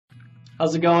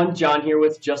How's it going? John here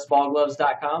with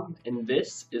JustBallGloves.com, and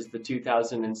this is the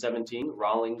 2017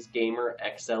 Rawlings Gamer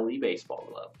XLE baseball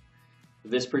glove.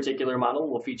 This particular model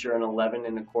will feature an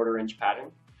 11¼ inch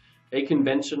pattern, a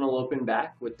conventional open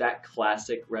back with that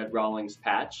classic red Rawlings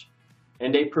patch,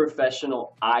 and a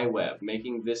professional eye web,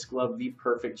 making this glove the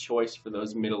perfect choice for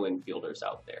those middle infielders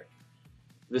out there.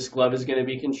 This glove is going to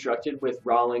be constructed with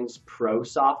Rawlings Pro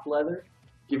Soft Leather,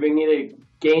 giving it a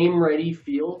game-ready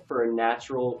feel for a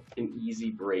natural and easy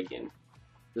break-in.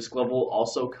 This glove will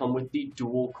also come with the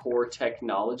dual-core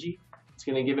technology. It's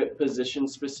going to give it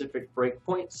position-specific break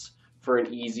points for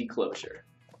an easy closure.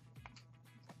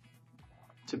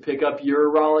 To pick up your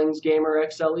Rawlings Gamer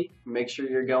XLE, make sure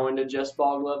you're going to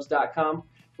JustBallGloves.com,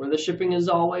 where the shipping is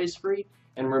always free.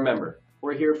 And remember,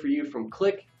 we're here for you from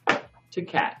click to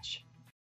catch.